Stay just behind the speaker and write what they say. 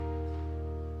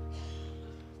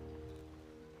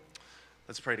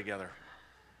Let's pray together.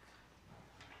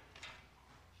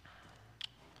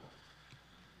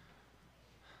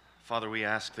 Father, we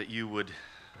ask that you would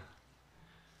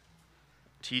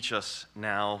teach us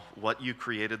now what you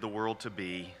created the world to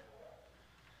be,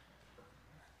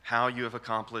 how you have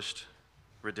accomplished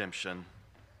redemption,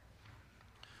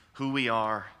 who we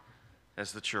are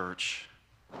as the church,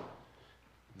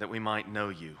 that we might know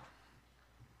you.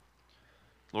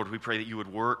 Lord, we pray that you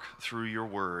would work through your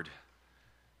word,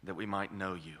 that we might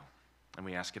know you. And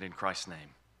we ask it in Christ's name.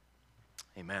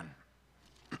 Amen.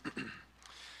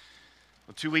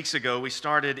 Well, 2 weeks ago, we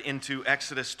started into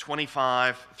Exodus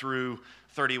 25 through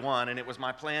 31, and it was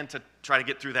my plan to try to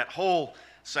get through that whole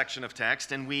section of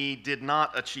text, and we did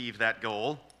not achieve that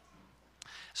goal.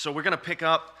 So we're going to pick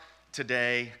up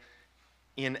today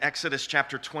in Exodus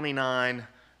chapter 29,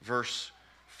 verse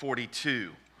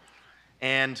 42.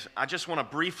 And I just want to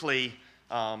briefly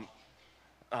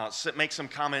make some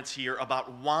comments here about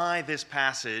why this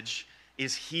passage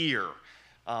is here.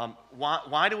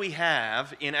 Why do we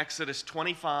have in Exodus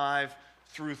 25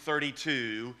 through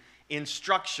 32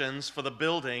 instructions for the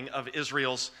building of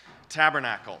Israel's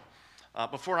tabernacle?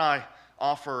 Before I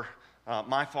offer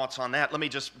my thoughts on that, let me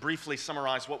just briefly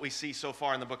summarize what we see so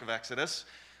far in the book of Exodus.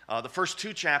 The first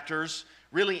two chapters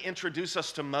really introduce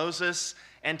us to Moses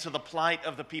and to the plight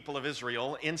of the people of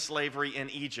Israel in slavery in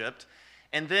Egypt.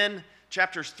 And then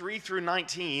chapters 3 through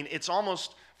 19, it's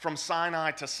almost from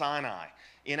Sinai to Sinai.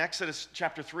 In Exodus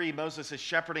chapter 3, Moses is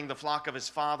shepherding the flock of his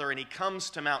father, and he comes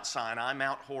to Mount Sinai,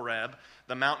 Mount Horeb,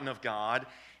 the mountain of God,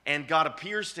 and God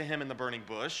appears to him in the burning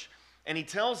bush, and he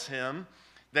tells him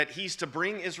that he's to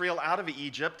bring Israel out of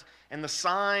Egypt, and the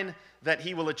sign that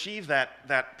he will achieve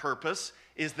that purpose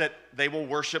is that they will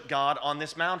worship God on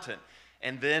this mountain.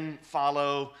 And then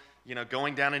follow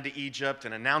going down into Egypt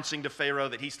and announcing to Pharaoh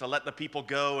that he's to let the people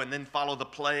go, and then follow the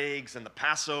plagues and the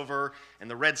Passover and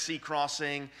the Red Sea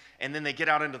crossing. And then they get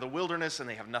out into the wilderness and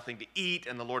they have nothing to eat,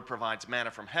 and the Lord provides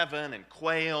manna from heaven and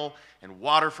quail and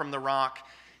water from the rock.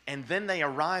 And then they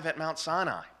arrive at Mount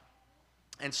Sinai.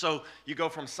 And so you go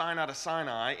from Sinai to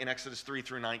Sinai in Exodus 3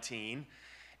 through 19.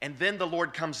 And then the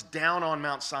Lord comes down on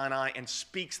Mount Sinai and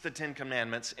speaks the Ten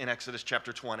Commandments in Exodus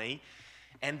chapter 20.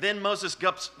 And then Moses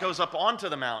goes up onto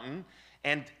the mountain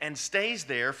and stays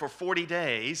there for 40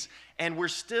 days. And we're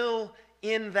still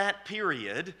in that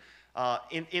period,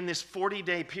 in this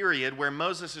 40-day period where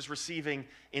Moses is receiving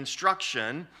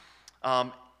instruction.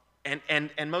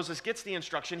 And Moses gets the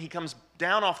instruction. He comes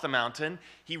down off the mountain.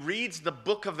 He reads the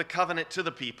book of the covenant to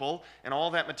the people. And all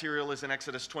that material is in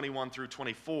Exodus 21 through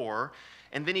 24.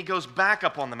 And then he goes back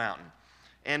up on the mountain.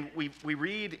 And we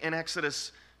read in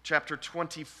Exodus chapter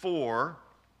 24,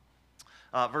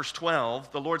 verse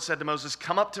 12, the Lord said to Moses,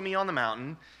 "Come up to me on the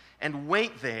mountain and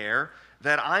wait there,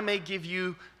 that I may give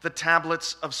you the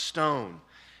tablets of stone."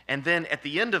 And then at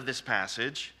the end of this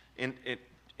passage, at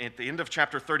the end of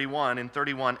chapter 31, in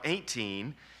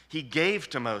 31:18, he gave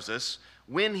to Moses,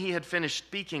 when he had finished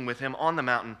speaking with him on the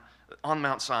mountain, on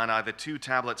Mount Sinai, the two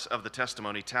tablets of the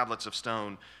testimony, tablets of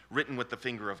stone, written with the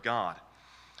finger of God.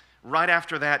 Right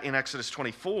after that, in Exodus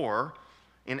 24,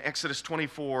 in Exodus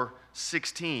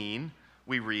 24:16,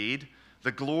 we read,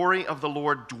 "The glory of the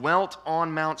Lord dwelt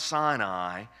on Mount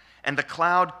Sinai, and the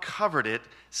cloud covered it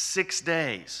 6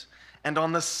 days. And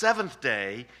on the 7th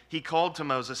day, he called to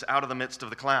Moses out of the midst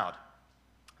of the cloud."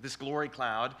 This glory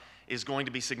cloud is going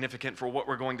to be significant for what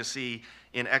we're going to see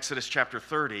in Exodus chapter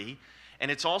 30. And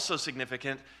it's also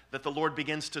significant that the Lord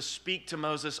begins to speak to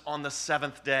Moses on the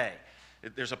 7th day.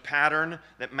 There's a pattern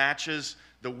that matches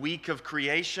the week of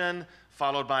creation,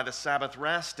 followed by the Sabbath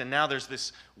rest, and now there's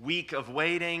this week of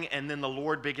waiting, and then the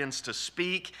Lord begins to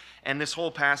speak. And this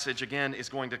whole passage, again, is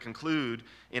going to conclude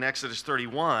in Exodus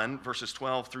 31, verses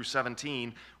 12 through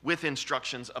 17, with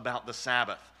instructions about the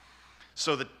Sabbath.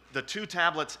 So the two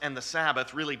tablets and the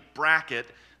Sabbath really bracket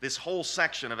this whole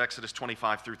section of Exodus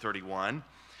 25 through 31.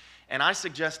 And I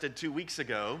suggested 2 weeks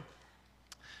ago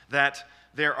that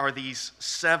there are these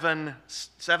seven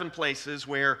places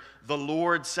where the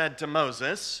Lord said to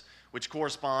Moses, which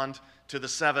correspond to the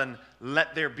 7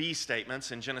 "let there be"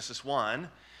 statements in Genesis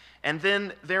 1. And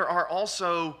then there are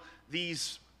also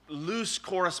these loose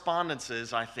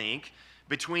correspondences, I think,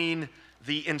 between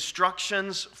the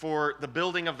instructions for the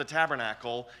building of the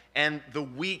tabernacle and the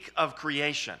week of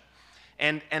creation.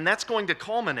 And that's going to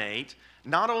culminate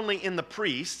not only in the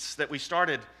priests that we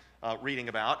started reading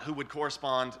about, who would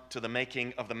correspond to the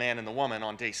making of the man and the woman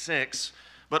on day 6,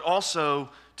 but also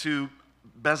to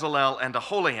Bezalel and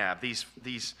Aholiab,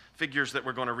 these figures that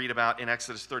we're going to read about in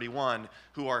Exodus 31,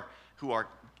 who are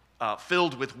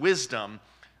filled with wisdom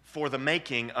for the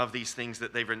making of these things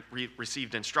that they've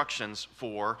received instructions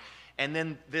for. And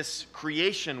then this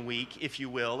creation week, if you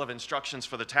will, of instructions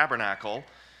for the tabernacle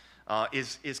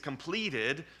is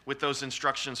completed with those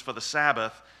instructions for the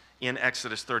Sabbath in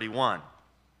Exodus 31.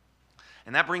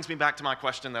 And that brings me back to my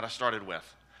question that I started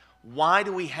with. Why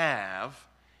do we have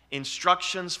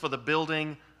instructions for the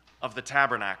building of the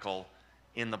tabernacle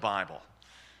in the Bible?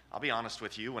 I'll be honest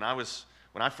with you, when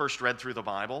I first read through the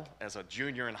Bible as a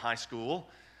junior in high school,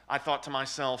 I thought to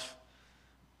myself,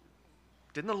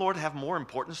 didn't the Lord have more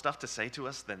important stuff to say to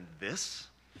us than this?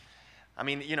 I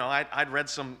mean, I'd read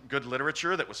some good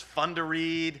literature that was fun to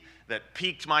read, that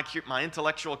piqued my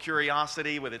intellectual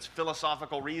curiosity with its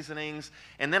philosophical reasonings,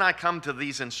 and then I come to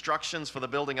these instructions for the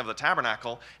building of the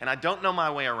tabernacle, and I don't know my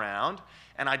way around,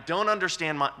 and I don't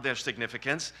understand their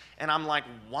significance, and I'm like,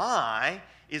 why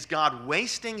is God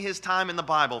wasting his time in the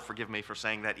Bible, forgive me for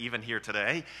saying that even here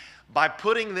today, by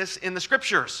putting this in the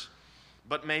Scriptures?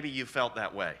 But maybe you felt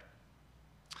that way.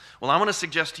 Well, I want to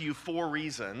suggest to you 4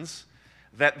 reasons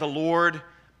that the Lord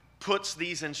puts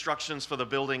these instructions for the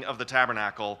building of the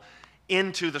tabernacle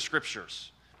into the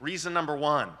Scriptures. Reason number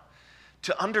 1,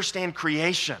 to understand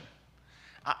creation.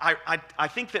 I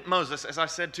think that Moses, as I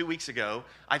said 2 weeks ago,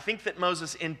 I think that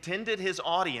Moses intended his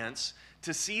audience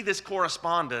to see this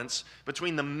correspondence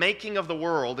between the making of the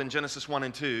world in Genesis 1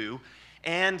 and 2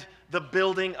 and the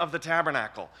building of the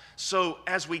tabernacle. So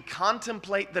as we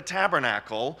contemplate the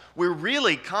tabernacle, we're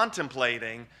really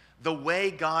contemplating the way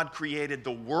God created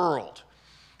the world.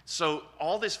 So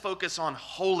all this focus on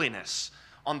holiness,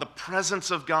 on the presence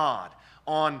of God,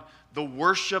 on the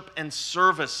worship and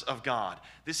service of God,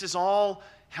 this is all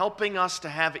helping us to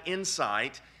have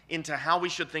insight into how we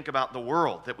should think about the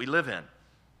world that we live in.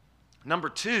 Number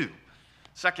 2,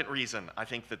 second reason I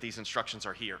think that these instructions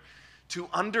are here, to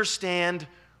understand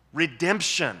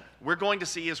redemption. We're going to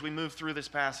see as we move through this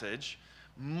passage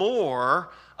more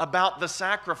about the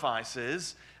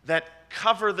sacrifices that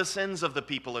cover the sins of the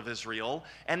people of Israel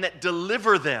and that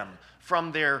deliver them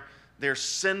from their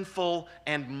sinful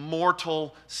and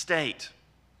mortal state.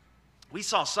 We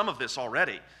saw some of this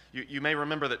already. You may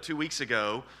remember that 2 weeks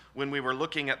ago when we were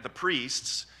looking at the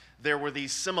priests, there were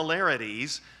these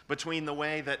similarities between the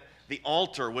way that the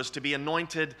altar was to be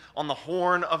anointed on the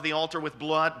horn of the altar with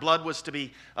blood. Blood was to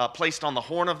be placed on the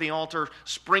horn of the altar,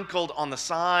 sprinkled on the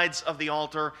sides of the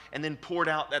altar, and then poured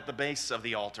out at the base of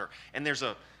the altar. And there's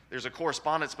a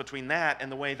correspondence between that and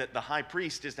the way that the high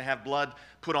priest is to have blood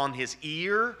put on his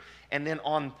ear, and then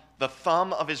on the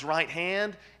thumb of his right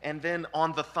hand, and then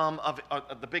on the thumb of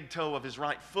the big toe of his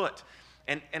right foot.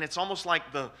 And it's almost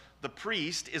like the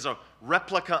priest is a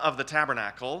replica of the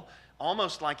tabernacle,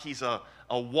 almost like he's a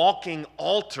walking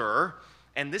altar.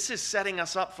 And this is setting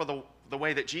us up for the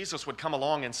way that Jesus would come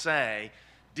along and say,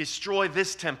 destroy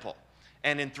this temple,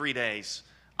 and in 3 days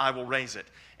I will raise it.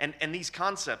 And these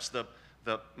concepts, the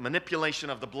manipulation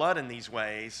of the blood in these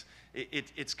ways,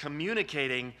 it's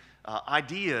communicating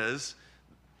ideas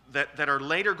that are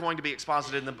later going to be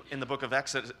exposited in the book of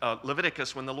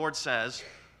Leviticus, when the Lord says,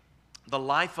 the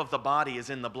life of the body is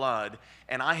in the blood,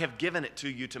 and I have given it to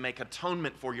you to make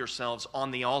atonement for yourselves on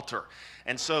the altar.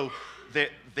 And so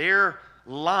their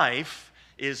life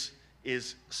is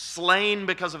slain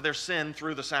because of their sin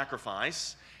through the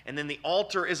sacrifice, and then the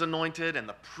altar is anointed and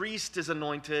the priest is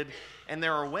anointed, and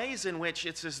there are ways in which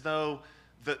it's as though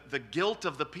the guilt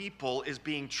of the people is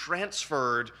being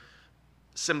transferred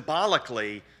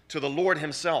symbolically to the Lord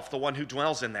himself, the one who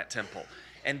dwells in that temple.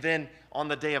 And then on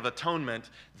the Day of Atonement,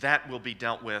 that will be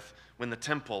dealt with when the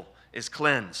temple is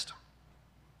cleansed.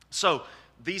 So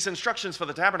these instructions for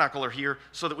the tabernacle are here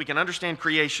so that we can understand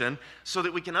creation, so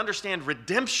that we can understand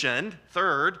redemption,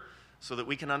 third, so that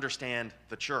we can understand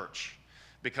the church.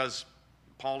 Because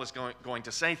Paul is going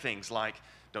to say things like,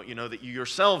 don't you know that you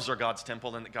yourselves are God's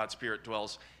temple and that God's Spirit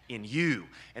dwells in you?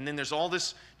 And then there's all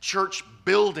this church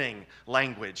building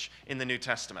language in the New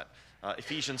Testament.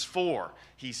 Ephesians 4,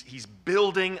 he's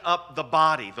building up the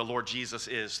body, the Lord Jesus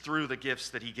is, through the gifts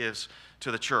that he gives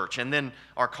to the church. And then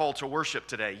our call to worship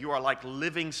today, you are like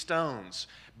living stones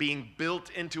being built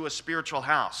into a spiritual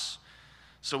house.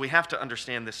 So we have to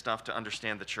understand this stuff to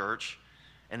understand the church.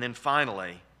 And then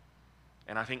finally,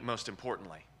 and I think most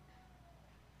importantly,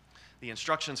 the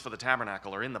instructions for the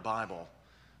tabernacle are in the Bible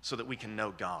so that we can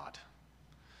know God,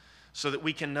 so that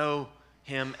we can know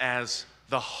him as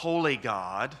the holy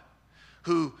God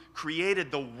who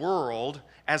created the world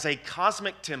as a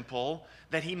cosmic temple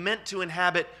that he meant to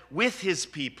inhabit with his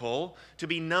people, to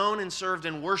be known and served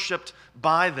and worshiped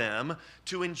by them,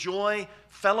 to enjoy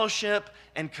fellowship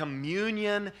and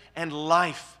communion and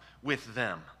life with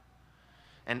them.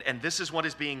 And this is what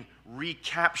is being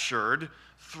recaptured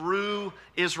through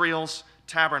Israel's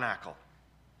tabernacle.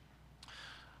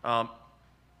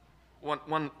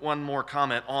 One more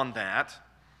comment on that,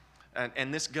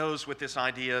 and this goes with this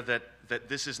idea that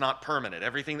this is not permanent.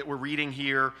 Everything that we're reading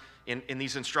here in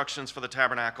these instructions for the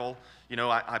tabernacle,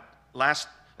 a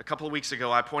couple of weeks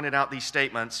ago, I pointed out these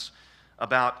statements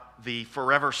about the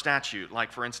forever statute,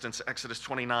 like, for instance, Exodus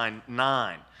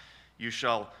 29:9. You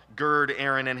shall gird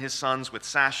Aaron and his sons with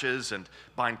sashes and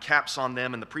bind caps on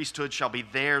them, and the priesthood shall be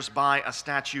theirs by a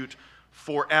statute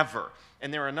forever.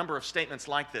 And there are a number of statements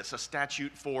like this, a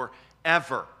statute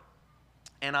forever.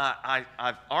 And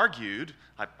I've argued,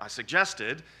 I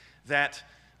suggested, that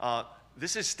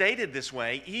this is stated this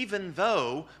way even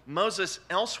though Moses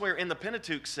elsewhere in the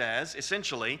Pentateuch says,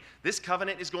 essentially, this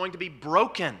covenant is going to be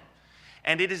broken.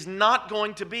 And it is not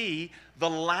going to be the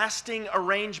lasting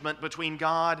arrangement between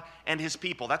God and his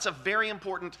people. That's a very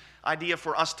important idea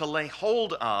for us to lay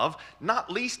hold of,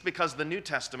 not least because the New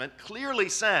Testament clearly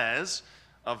says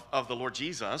of the Lord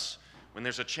Jesus, when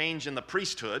there's a change in the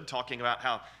priesthood, talking about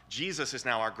how Jesus is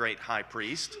now our great high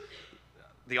priest,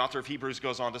 the author of Hebrews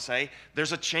goes on to say,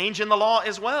 there's a change in the law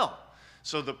as well.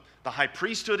 So the high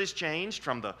priesthood is changed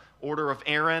from the order of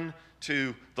Aaron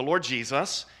to the Lord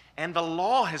Jesus, and the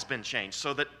law has been changed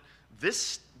so that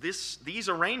these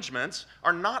arrangements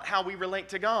are not how we relate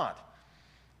to God.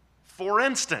 For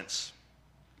instance,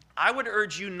 I would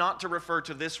urge you not to refer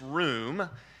to this room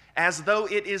as though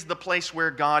it is the place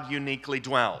where God uniquely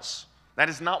dwells. That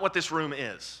is not what this room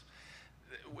is.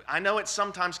 I know it's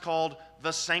sometimes called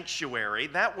the sanctuary.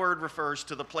 That word refers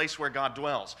to the place where God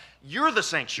dwells. You're the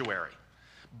sanctuary.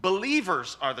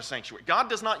 Believers are the sanctuary. God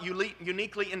does not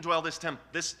uniquely indwell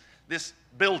this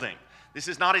building. This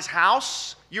is not his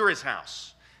house, you're his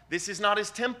house. This is not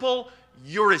his temple,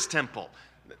 you're his temple.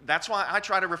 That's why I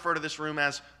try to refer to this room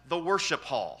as the worship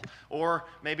hall, or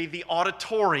maybe the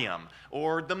auditorium,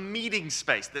 or the meeting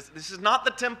space. This is not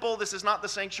the temple, this is not the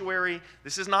sanctuary,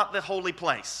 this is not the holy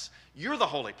place. You're the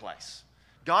holy place.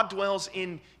 God dwells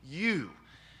in you.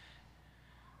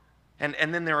 And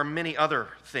then there are many other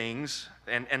things,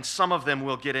 and some of them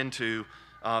we'll get into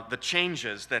the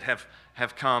changes that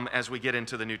have come as we get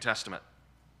into the New Testament.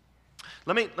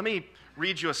 Let me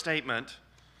read you a statement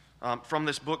from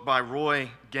this book by Roy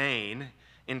Gain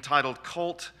entitled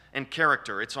Cult and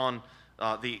Character. It's on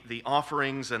the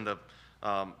offerings and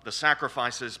the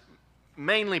sacrifices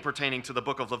mainly pertaining to the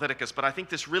book of Leviticus, but I think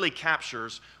this really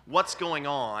captures what's going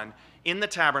on in the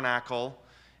tabernacle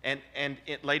and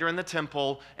later in the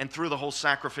temple and through the whole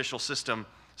sacrificial system,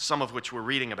 some of which we're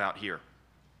reading about here.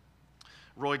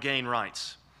 Roy Gain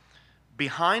writes,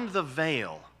 behind the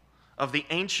veil of the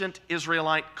ancient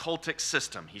Israelite cultic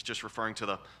system, he's just referring to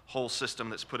the whole system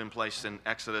that's put in place in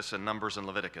Exodus and Numbers and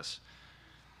Leviticus.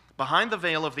 Behind the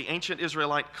veil of the ancient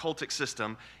Israelite cultic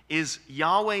system is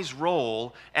Yahweh's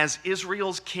role as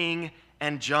Israel's king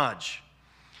and judge.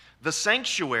 The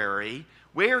sanctuary,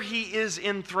 where he is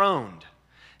enthroned,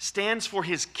 stands for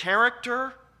his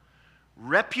character,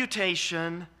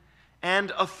 reputation,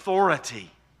 and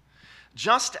authority.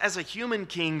 Just as a human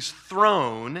king's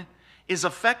throne is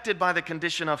affected by the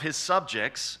condition of his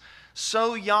subjects,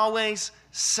 so Yahweh's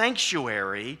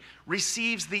sanctuary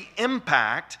receives the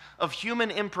impact of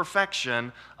human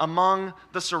imperfection among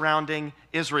the surrounding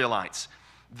Israelites.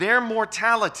 Their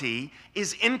mortality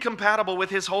is incompatible with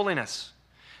his holiness.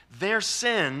 Their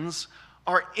sins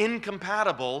are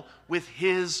incompatible with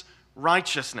his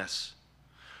righteousness.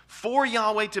 For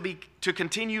Yahweh to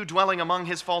continue dwelling among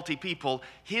his faulty people,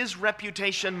 his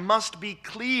reputation must be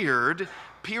cleared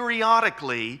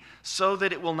periodically so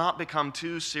that it will not become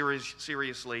too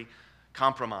seriously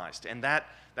compromised. And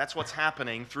that's what's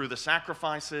happening through the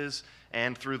sacrifices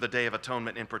and through the Day of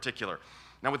Atonement in particular.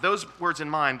 Now, with those words in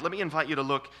mind, let me invite you to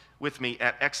look with me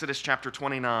at Exodus chapter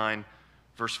 29,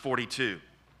 verse 42.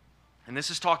 And this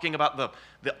is talking about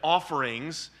the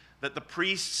offerings that the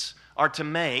priests are to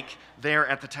make there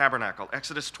at the tabernacle.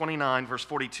 Exodus 29, verse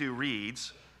 42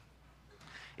 reads,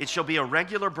 "It shall be a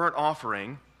regular burnt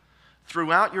offering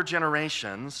throughout your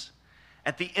generations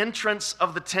at the entrance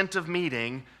of the tent of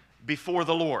meeting before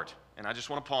the Lord." And I just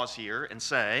want to pause here and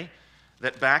say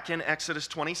that back in Exodus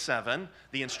 27,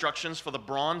 the instructions for the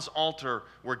bronze altar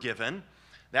were given.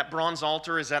 That bronze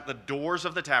altar is at the doors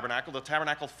of the tabernacle. The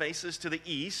tabernacle faces to the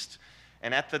east,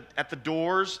 and at the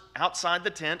doors outside the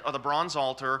tent are the bronze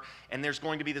altar, and there's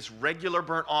going to be this regular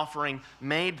burnt offering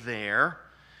made there.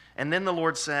 And then the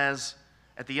Lord says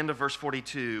at the end of verse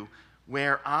 42,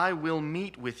 "Where I will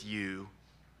meet with you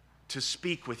to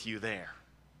speak with you there."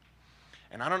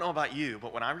 And I don't know about you,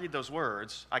 but when I read those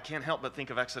words, I can't help but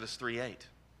think of Exodus 3:8.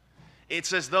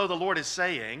 It's as though the Lord is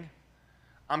saying,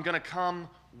 I'm going to come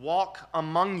walk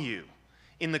among you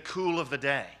in the cool of the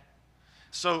day.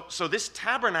 So this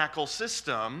tabernacle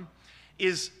system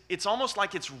it's almost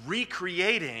like it's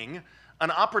recreating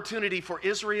an opportunity for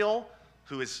Israel,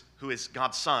 who is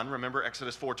God's son. Remember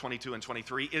Exodus 4:22 and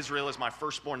 23. Israel is my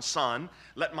firstborn son.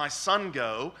 Let my son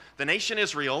go. The nation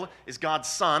Israel is God's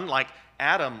son, like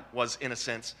Adam was, in a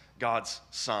sense, God's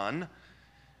son.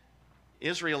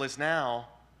 Israel is now,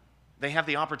 they have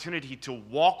the opportunity to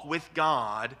walk with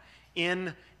God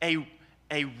in a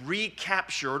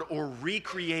recaptured or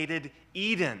recreated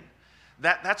Eden.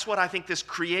 That's what I think this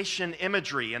creation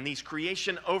imagery and these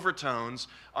creation overtones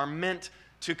are meant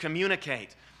to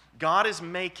communicate. God is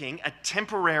making a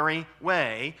temporary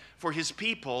way for his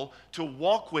people to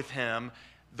walk with him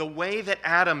the way that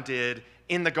Adam did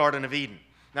in the Garden of Eden.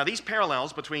 Now, these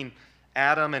parallels between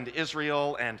Adam and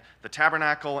Israel and the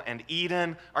tabernacle and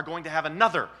Eden are going to have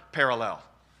another parallel,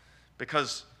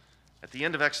 because at the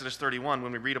end of Exodus 31,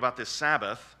 when we read about this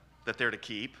Sabbath that they're to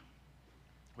keep,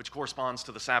 which corresponds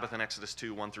to the Sabbath in Exodus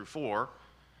 2, 1 through 4,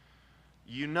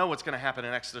 you know what's going to happen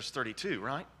in Exodus 32,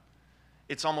 right?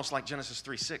 It's almost like Genesis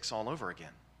 3:6 all over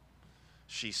again.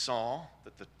 She saw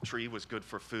that the tree was good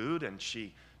for food, and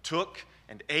she took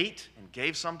and ate and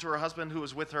gave some to her husband who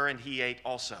was with her, and he ate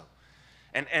also.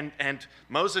 And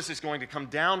Moses is going to come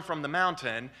down from the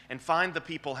mountain and find the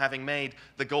people having made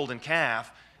the golden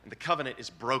calf, and the covenant is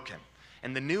broken.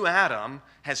 And the new Adam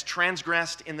has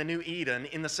transgressed in the new Eden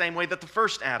in the same way that the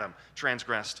first Adam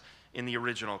transgressed in the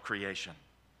original creation.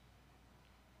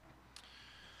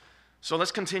 So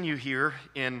let's continue here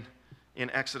in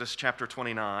Exodus chapter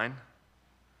 29,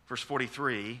 verse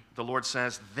 43. The Lord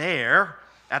says, there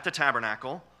at the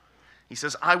tabernacle, he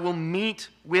says, I will meet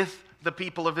with the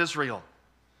people of Israel,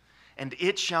 and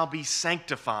it shall be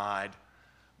sanctified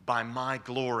by my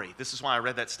glory. This is why I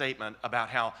read that statement about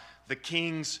how the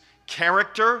king's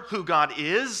character, who God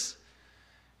is,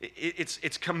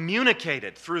 it's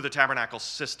communicated through the tabernacle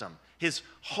system. His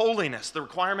holiness, the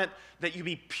requirement that you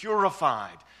be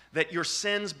purified, that your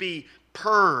sins be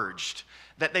purged,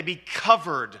 that they be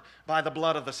covered by the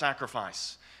blood of the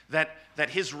sacrifice, that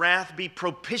his wrath be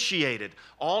propitiated.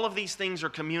 All of these things are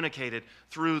communicated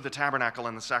through the tabernacle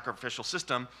and the sacrificial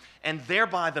system, and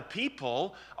thereby the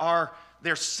people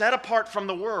they're set apart from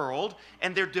the world,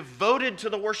 and they're devoted to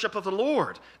the worship of the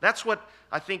Lord. That's what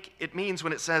I think it means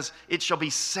when it says, it shall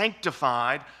be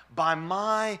sanctified by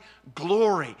my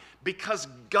glory, because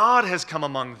God has come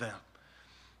among them.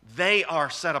 They are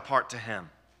set apart to him.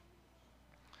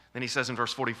 Then he says in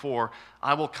verse 44,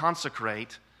 I will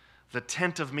consecrate the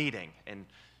tent of meeting. And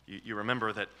you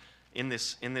remember that in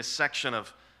this section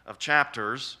of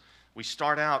chapters, we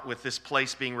start out with this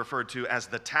place being referred to as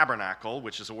the tabernacle,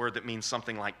 which is a word that means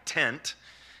something like tent.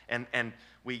 And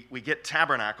we get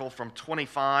tabernacle from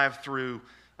 25 through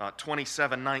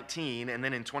 27:19, and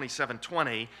then in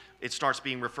 27:20, it starts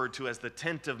being referred to as the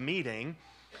tent of meeting,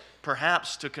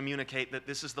 perhaps to communicate that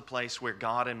this is the place where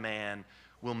God and man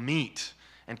will meet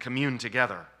and commune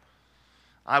together.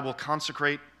 I will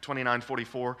consecrate,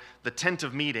 29:44, the tent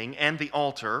of meeting and the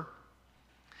altar.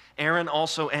 Aaron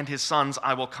also and his sons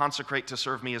I will consecrate to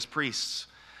serve me as priests.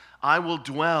 I will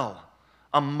dwell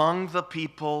among the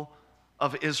people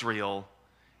of Israel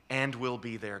and will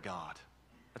be their God.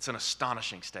 That's an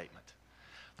astonishing statement.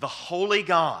 The holy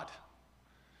God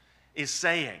is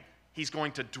saying he's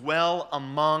going to dwell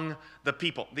among the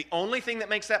people. The only thing that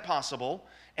makes that possible,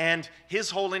 and his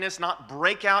holiness not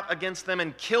break out against them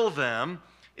and kill them,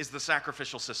 is the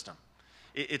sacrificial system.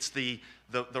 It's the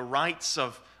rites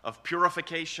of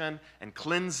purification and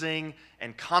cleansing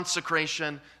and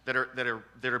consecration that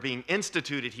are being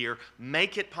instituted here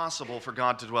make it possible for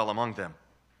God to dwell among them.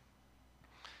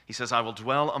 He says, I will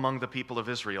dwell among the people of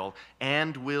Israel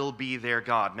and will be their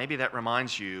God. Maybe that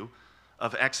reminds you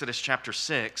of Exodus chapter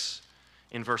 6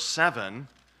 in verse 7,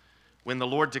 when the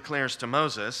Lord declares to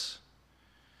Moses,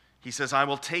 he says, I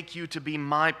will take you to be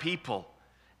my people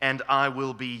and I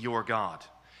will be your God.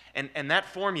 And that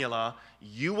formula,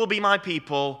 you will be my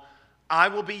people, I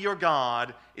will be your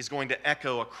God, is going to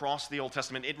echo across the Old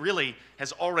Testament. It really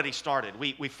has already started.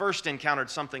 We first encountered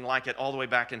something like it all the way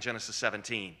back in Genesis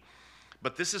 17.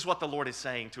 But this is what the Lord is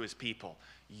saying to his people.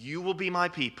 You will be my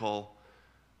people,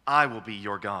 I will be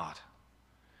your God.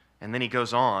 And then he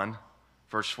goes on,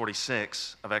 verse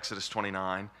 46 of Exodus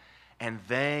 29, and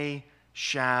they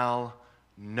shall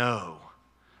know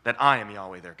that I am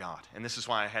Yahweh their God. And this is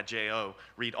why I had J.O.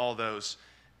 read all those.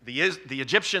 The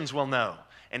Egyptians will know,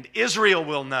 and Israel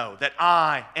will know that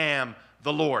I am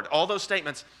the Lord. All those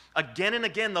statements, again and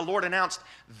again, the Lord announced,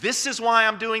 this is why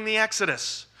I'm doing the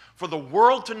Exodus, for the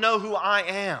world to know who I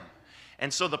am.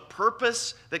 And so the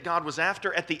purpose that God was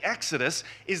after at the Exodus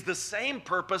is the same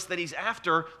purpose that he's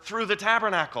after through the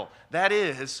tabernacle. That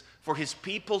is, for his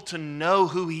people to know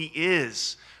who he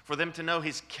is, for them to know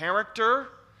his character,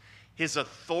 his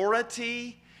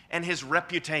authority, and his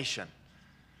reputation.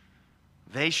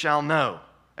 They shall know,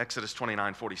 Exodus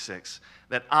 29:46,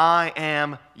 that I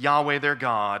am Yahweh their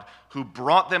God, who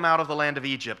brought them out of the land of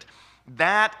Egypt,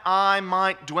 that I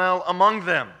might dwell among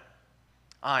them.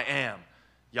 I am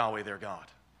Yahweh their God.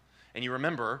 And you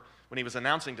remember when he was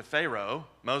announcing to Pharaoh,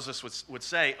 Moses would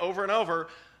say over and over,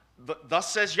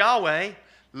 thus says Yahweh,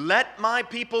 let my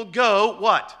people go,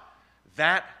 what?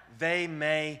 That they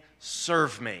may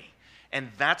serve me. And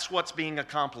that's what's being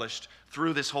accomplished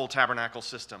through this whole tabernacle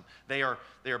system. They are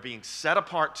being set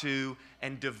apart to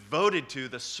and devoted to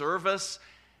the service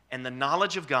and the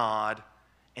knowledge of God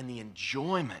and the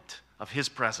enjoyment of his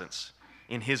presence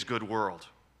in his good world.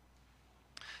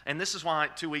 And this is why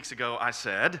 2 weeks ago I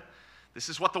said, this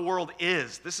is what the world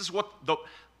is. This is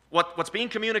what's being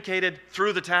communicated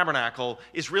through the tabernacle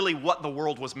is really what the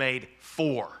world was made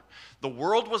for. The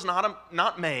world was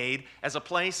not made as a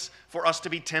place for us to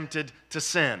be tempted to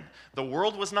sin. The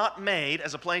world was not made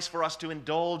as a place for us to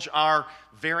indulge our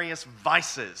various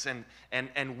vices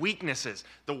and weaknesses.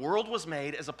 The world was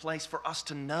made as a place for us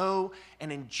to know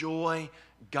and enjoy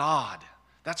God.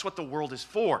 That's what the world is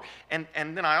for. And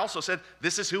then I also said,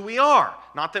 this is who we are.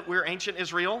 Not that we're ancient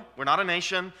Israel. We're not a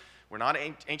nation. We're not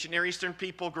an ancient Near Eastern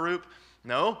people group.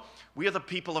 No, we are the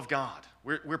people of God.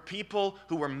 We're people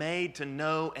who were made to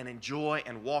know and enjoy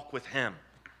and walk with him.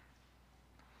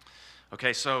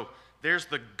 Okay, so there's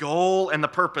the goal and the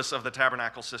purpose of the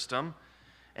tabernacle system.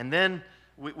 And then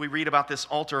we read about this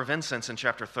altar of incense in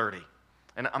chapter 30.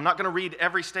 And I'm not going to read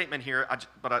every statement here,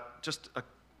 but just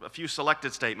a few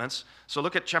selected statements. So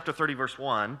look at chapter 30, verse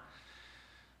 1.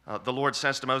 The Lord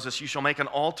says to Moses, you shall make an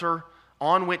altar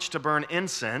on which to burn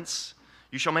incense.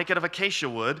 You shall make it of acacia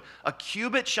wood. A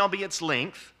cubit shall be its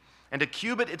length, and a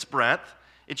cubit its breadth.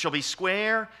 It shall be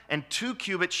square, and 2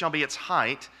 cubits shall be its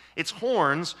height. Its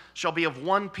horns shall be of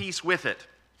one piece with it.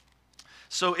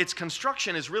 So its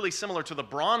construction is really similar to the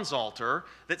bronze altar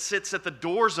that sits at the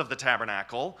doors of the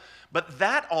tabernacle, but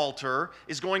that altar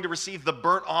is going to receive the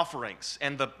burnt offerings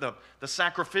and the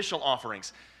sacrificial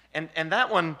offerings. And that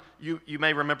one, you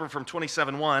may remember from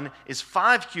 27:1, is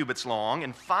 5 cubits long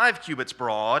and 5 cubits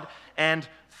broad and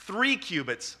 3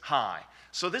 cubits high.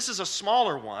 So this is a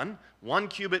smaller one, 1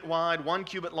 cubit wide, 1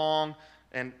 cubit long,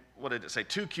 and what did it say,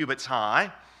 2 cubits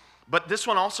high. But this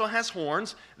one also has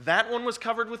horns. That one was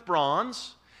covered with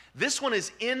bronze. This one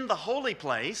is in the holy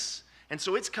place, and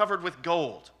so it's covered with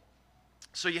gold.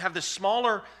 So you have this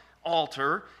smaller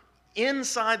altar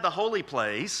inside the holy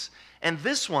place, and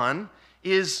this one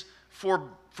is for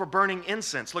burning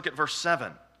incense. Look at verse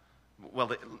 7.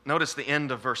 Well, notice the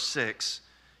end of verse 6.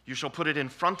 You shall put it in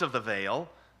front of the veil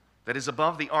that is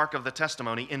above the ark of the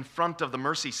testimony, in front of the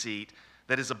mercy seat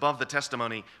that is above the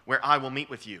testimony, where I will meet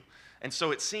with you. And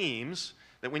so it seems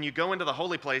that when you go into the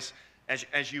holy place,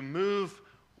 as you move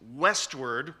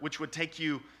westward, which would take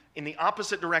you in the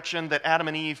opposite direction that Adam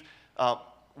and Eve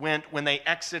went when they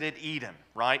exited Eden,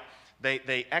 right?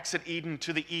 They exit Eden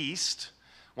to the east.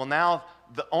 Well, now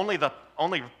only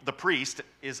the priest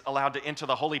is allowed to enter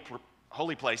the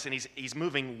holy place, and he's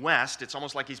moving west. It's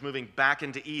almost like he's moving back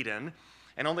into Eden.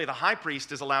 And only the high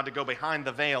priest is allowed to go behind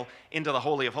the veil into the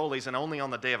Holy of Holies, and only on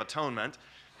the Day of Atonement.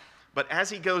 But as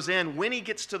he goes in, when he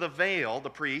gets to the veil, the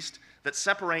priest, that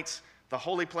separates the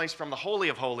holy place from the Holy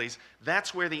of Holies,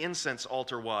 that's where the incense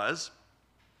altar was.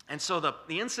 And so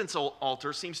the incense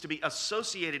altar seems to be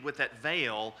associated with that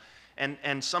veil,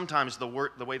 and sometimes the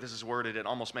way this is worded, it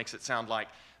almost makes it sound like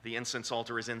the incense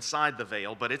altar is inside the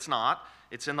veil, but it's not.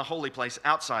 It's in the holy place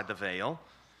outside the veil.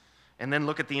 And then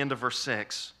look at the end of verse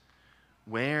 6,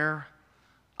 where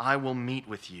I will meet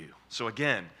with you. So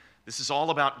again, this is all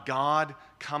about God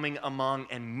coming among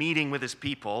and meeting with his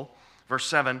people. Verse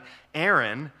 7,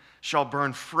 Aaron shall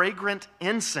burn fragrant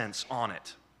incense on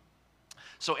it.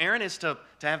 So Aaron is to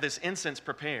have this incense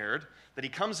prepared, that he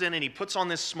comes in and he puts on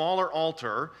this smaller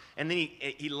altar, and then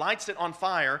he lights it on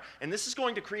fire, and this is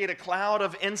going to create a cloud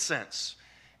of incense.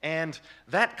 And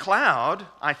that cloud,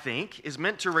 I think, is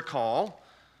meant to recall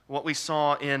what we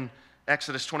saw in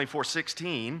Exodus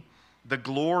 24:16, the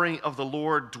glory of the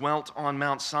Lord dwelt on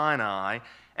Mount Sinai,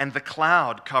 and the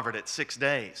cloud covered it 6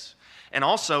 days. And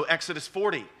also Exodus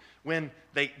 40, when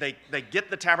they get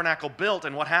the tabernacle built,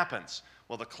 and what happens?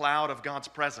 Well, the cloud of God's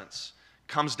presence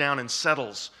comes down and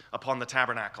settles upon the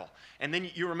tabernacle. And then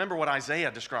you remember what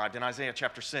Isaiah described in Isaiah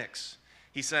chapter 6.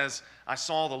 He says, I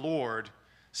saw the Lord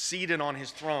seated on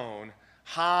his throne,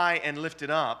 high and lifted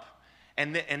up,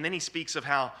 And then he speaks of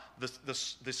how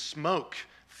the smoke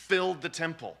filled the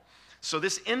temple. So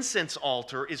this incense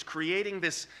altar is creating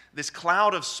this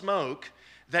cloud of smoke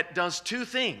that does two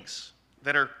things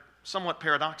that are somewhat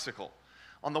paradoxical.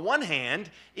 On the one hand,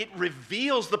 it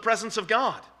reveals the presence of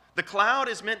God. The cloud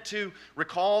is meant to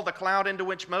recall the cloud into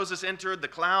which Moses entered, the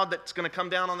cloud that's going to come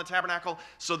down on the tabernacle.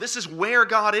 So this is where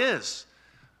God is.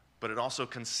 But it also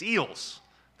conceals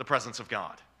the presence of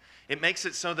God. It makes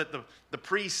it so that the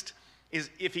priest is,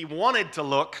 if he wanted to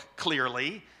look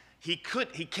clearly, he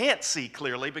can't see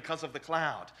clearly because of the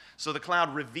cloud. So the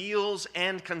cloud reveals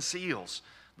and conceals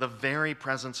the very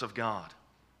presence of God.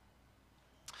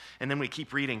 And then we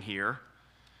keep reading here.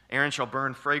 Aaron shall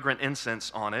burn fragrant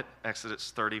incense on it,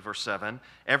 Exodus 30, verse 7.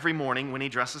 Every morning when he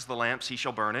dresses the lamps, he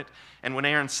shall burn it. And when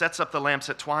Aaron sets up the lamps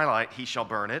at twilight, he shall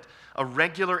burn it. A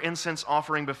regular incense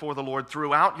offering before the Lord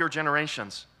throughout your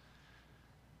generations.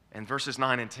 And verses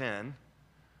 9 and 10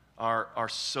 are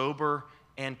sober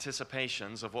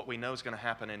anticipations of what we know is going to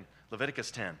happen in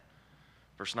Leviticus 10.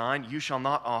 Verse 9, you shall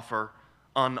not offer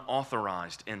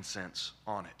unauthorized incense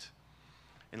on it.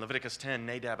 In Leviticus 10,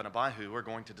 Nadab and Abihu are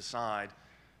going to decide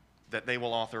that they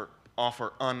will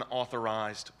offer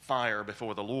unauthorized fire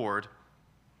before the Lord,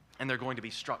 and they're going to be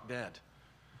struck dead.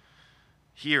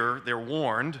 Here, they're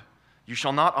warned, you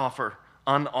shall not offer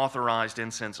unauthorized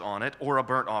incense on it, or a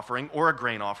burnt offering, or a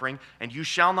grain offering, and you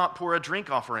shall not pour a drink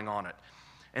offering on it.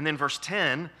 And then verse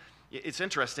 10, it's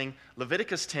interesting,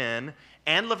 Leviticus 10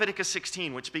 and Leviticus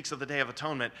 16, which speaks of the Day of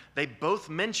Atonement, they both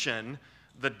mention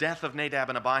the death of Nadab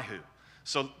and Abihu.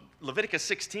 So Leviticus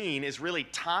 16 is really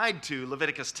tied to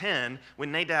Leviticus 10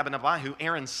 when Nadab and Abihu,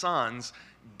 Aaron's sons,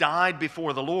 died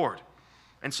before the Lord.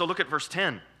 And so look at verse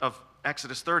 10 of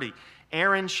Exodus 30.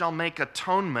 Aaron shall make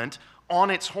atonement on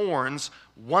its horns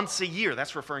once a year.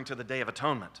 That's referring to the Day of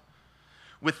Atonement.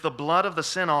 With the blood of the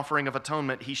sin offering of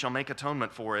atonement, he shall make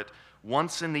atonement for it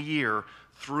once in the year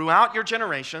throughout your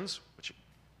generations, which,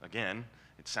 again,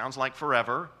 it sounds like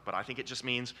forever, but I think it just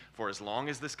means for as long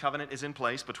as this covenant is in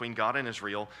place between God and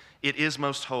Israel, it is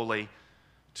most holy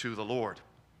to the Lord.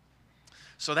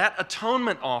 So that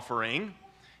atonement offering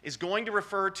is going to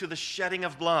refer to the shedding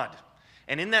of blood.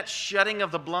 And in that shedding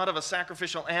of the blood of a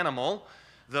sacrificial animal,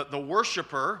 the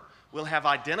worshiper will have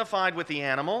identified with the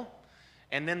animal,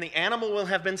 and then the animal will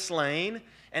have been slain.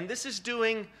 And this is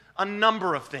doing a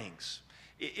number of things.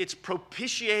 It's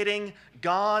propitiating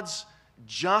God's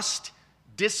just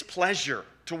displeasure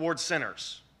towards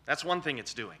sinners. That's one thing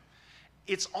it's doing.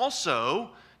 It's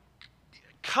also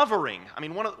covering. I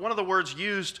mean, one of the words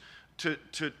used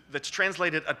that's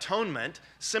translated atonement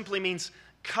simply means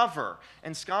cover.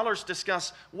 And scholars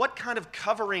discuss what kind of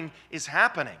covering is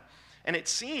happening. And it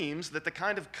seems that the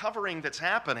kind of covering that's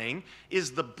happening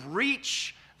is the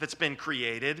breach that's been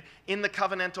created in the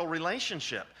covenantal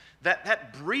relationship.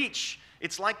 That breach,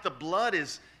 it's like the blood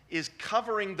is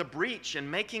covering the breach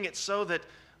and making it so that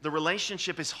the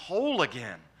relationship is whole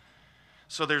again.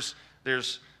 So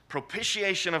there's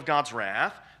propitiation of God's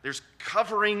wrath, there's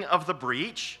covering of the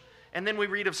breach, and then we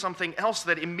read of something else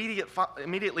that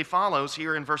immediately follows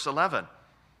here in verse 11.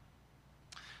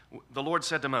 The Lord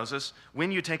said to Moses,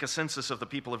 when you take a census of the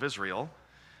people of Israel,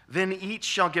 then each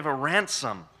shall give a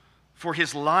ransom for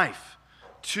his life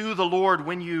to the Lord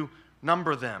when you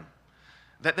number them,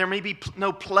 that there may be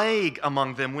no plague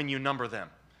among them when you number them.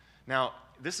 Now,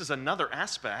 this is another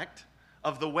aspect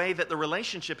of the way that the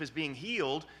relationship is being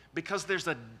healed because there's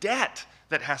a debt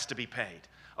that has to be paid.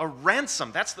 A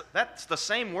ransom, that's the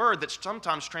same word that's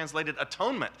sometimes translated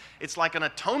atonement. It's like an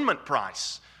atonement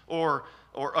price or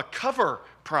a cover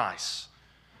price.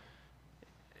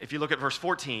 If you look at verse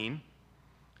 14,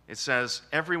 it says,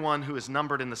 everyone who is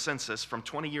numbered in the census from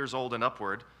 20 years old and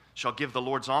upward shall give the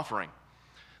Lord's offering.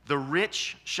 The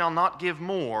rich shall not give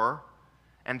more,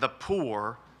 and the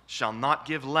poor shall not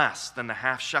give less than the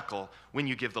half shekel when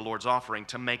you give the Lord's offering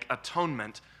to make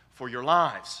atonement for your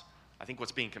lives. I think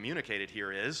what's being communicated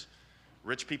here is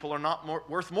rich people are not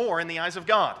worth more in the eyes of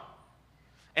God.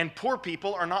 And poor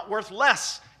people are not worth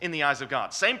less in the eyes of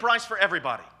God. Same price for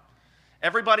everybody.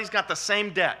 Everybody's got the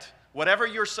same debt. Whatever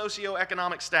your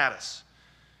socioeconomic status,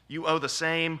 you owe the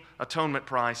same atonement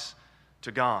price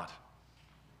to God.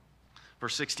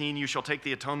 Verse 16, you shall take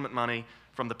the atonement money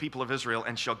from the people of Israel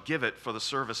and shall give it for the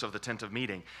service of the tent of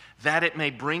meeting, that it may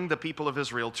bring the people of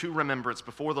Israel to remembrance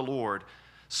before the Lord,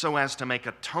 so as to make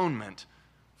atonement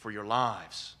for your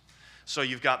lives. So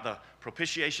you've got the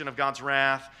propitiation of God's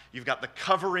wrath, you've got the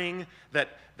covering that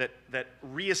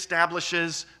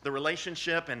reestablishes the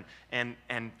relationship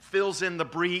and fills in the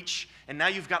breach, and now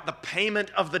you've got the payment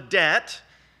of the debt,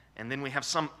 and then we have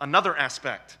another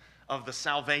aspect of the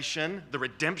salvation, the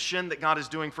redemption that God is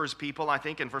doing for his people, I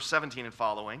think, in verse 17 and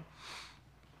following.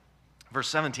 Verse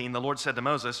 17, the Lord said to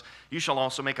Moses, "You shall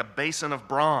also make a basin of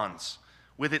bronze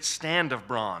with its stand of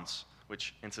bronze,"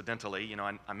 which incidentally,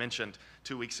 I mentioned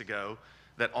 2 weeks ago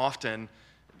that often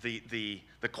the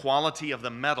quality of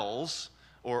the metals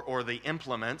or the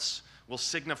implements will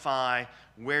signify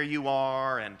where you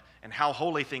are and how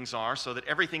holy things are, so that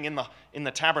everything in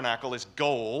the tabernacle is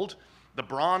gold. The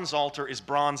bronze altar is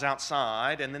bronze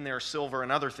outside, and then there are silver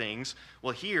and other things.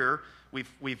 Well, here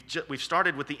we've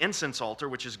started with the incense altar,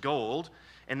 which is gold,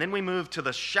 and then we move to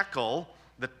the shekel,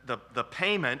 the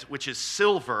payment, which is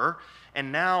silver,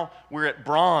 and now we're at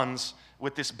bronze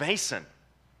with this basin.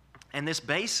 And this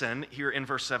basin here in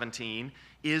verse 17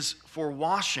 is for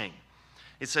washing.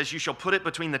 It says, "You shall put it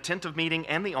between the tent of meeting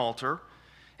and the altar,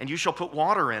 and you shall put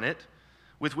water in it,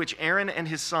 with which Aaron and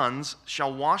his sons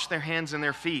shall wash their hands and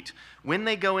their feet when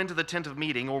they go into the tent of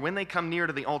meeting, or when they come near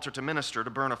to the altar to minister, to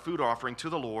burn a food offering to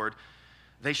the Lord.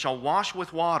 They shall wash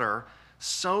with water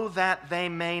so that they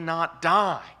may not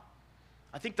die."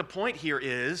 I think the point here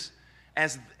is,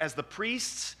 as the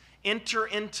priests enter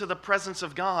into the presence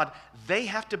of God, they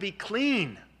have to be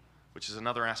clean, which is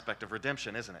another aspect of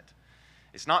redemption, isn't it?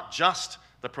 It's not just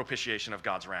the propitiation of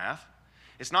God's wrath.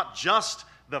 It's not just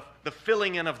the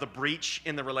filling in of the breach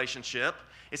in the relationship.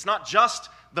 It's not just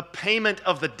the payment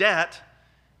of the debt.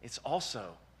 It's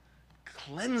also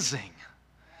cleansing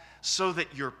so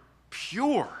that you're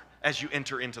pure as you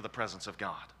enter into the presence of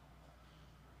God.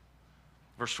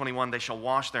 Verse 21, "They shall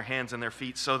wash their hands and their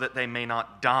feet so that they may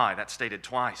not die." That's stated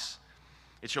twice.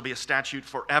 "It shall be a statute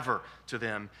forever to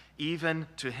them, even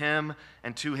to him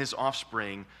and to his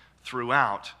offspring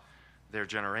throughout their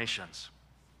generations."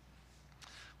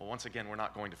 Well, once again, we're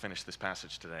not going to finish this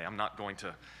passage today. I'm not going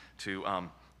to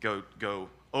go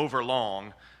over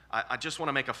long. I just want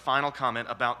to make a final comment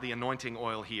about the anointing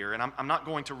oil here, and I'm not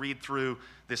going to read through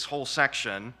this whole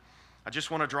section. I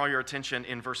just want to draw your attention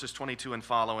in verses 22 and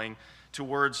following to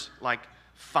words like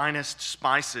finest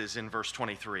spices in verse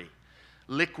 23,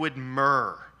 liquid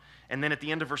myrrh, and then at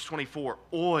the end of verse 24,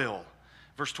 oil.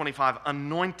 Verse 25,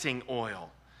 anointing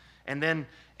oil. And then,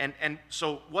 and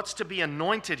so what's to be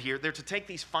anointed here? They're to take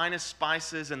these finest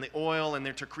spices and the oil, and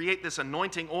they're to create this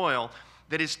anointing oil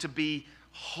that is to be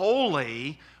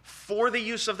holy for the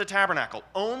use of the tabernacle.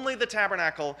 Only the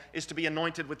tabernacle is to be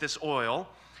anointed with this oil,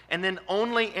 and then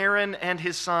only Aaron and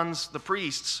his sons, the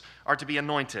priests, are to be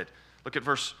anointed. Look at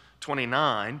verse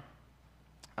 29.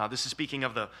 This is speaking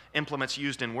of the implements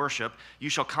used in worship. "You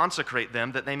shall consecrate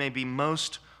them that they may be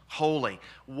most holy.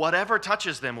 Whatever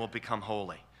touches them will become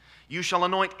holy. You shall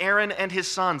anoint Aaron and his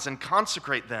sons and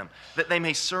consecrate them that they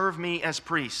may serve me as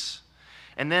priests."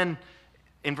 And then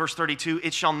in verse 32,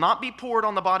 "It shall not be poured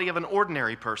on the body of an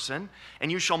ordinary person,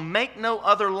 and you shall make no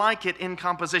other like it in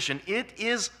composition. It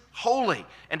is holy,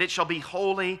 and it shall be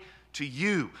holy to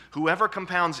you. Whoever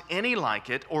compounds any like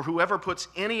it, or whoever puts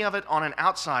any of it on an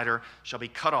outsider, shall be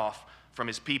cut off from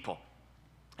his people."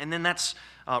 And then that's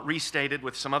restated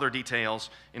with some other details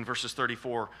in verses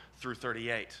 34 through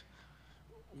 38.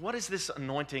 What is this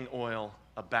anointing oil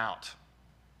about?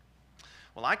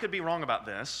 Well, I could be wrong about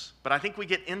this, but I think we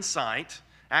get insight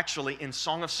actually in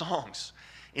Song of Songs.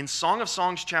 In Song of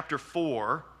Songs chapter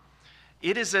 4,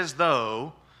 it is as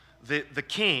though the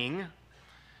king,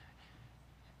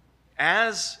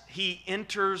 as he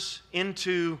enters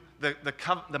into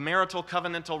the marital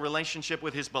covenantal relationship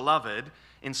with his beloved,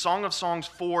 in Song of Songs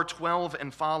 4:12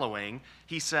 and following,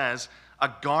 he says, "A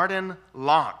garden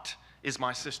locked is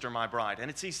my sister, my bride." And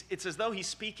it's as though he's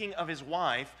speaking of his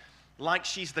wife like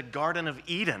she's the Garden of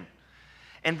Eden.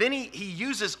 And then he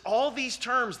uses all these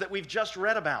terms that we've just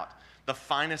read about: the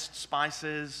finest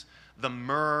spices, the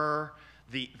myrrh,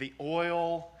 the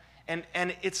oil, and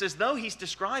it's as though he's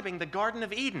describing the Garden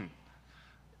of Eden.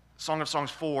 Song of Songs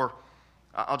 4,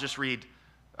 I'll just read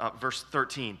verse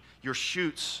 13. "Your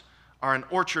shoots are an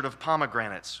orchard of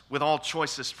pomegranates with all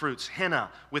choicest fruits,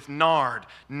 henna with nard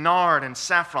and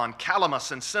saffron,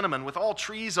 calamus and cinnamon, with all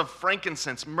trees of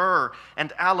frankincense, myrrh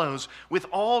and aloes, with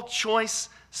all choice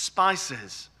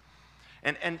spices."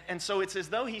 And so it's as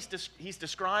though he's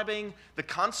describing the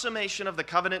consummation of the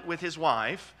covenant with his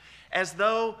wife, as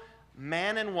though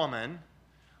man and woman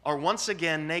are once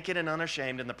again naked and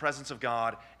unashamed in the presence of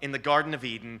God in the Garden of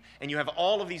Eden, and you have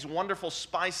all of these wonderful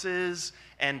spices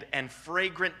and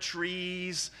fragrant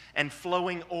trees and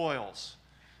flowing oils.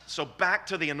 So back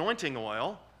to the anointing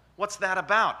oil, what's that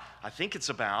about? I think it's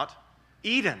about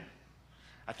Eden.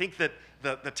 I think that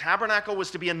the tabernacle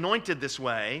was to be anointed this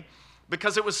way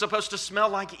because it was supposed to smell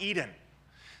like Eden.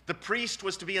 The priest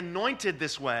was to be anointed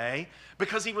this way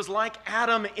because he was like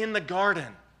Adam in the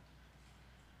garden.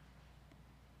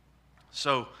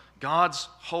 So God's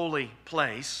holy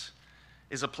place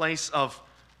is a place of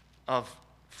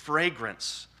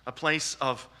fragrance, a place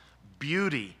of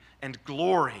beauty and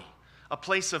glory, a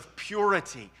place of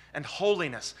purity and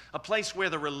holiness, a place where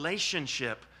the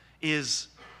relationship is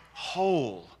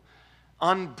whole,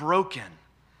 unbroken.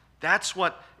 That's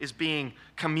what is being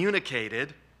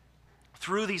communicated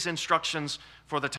through these instructions for the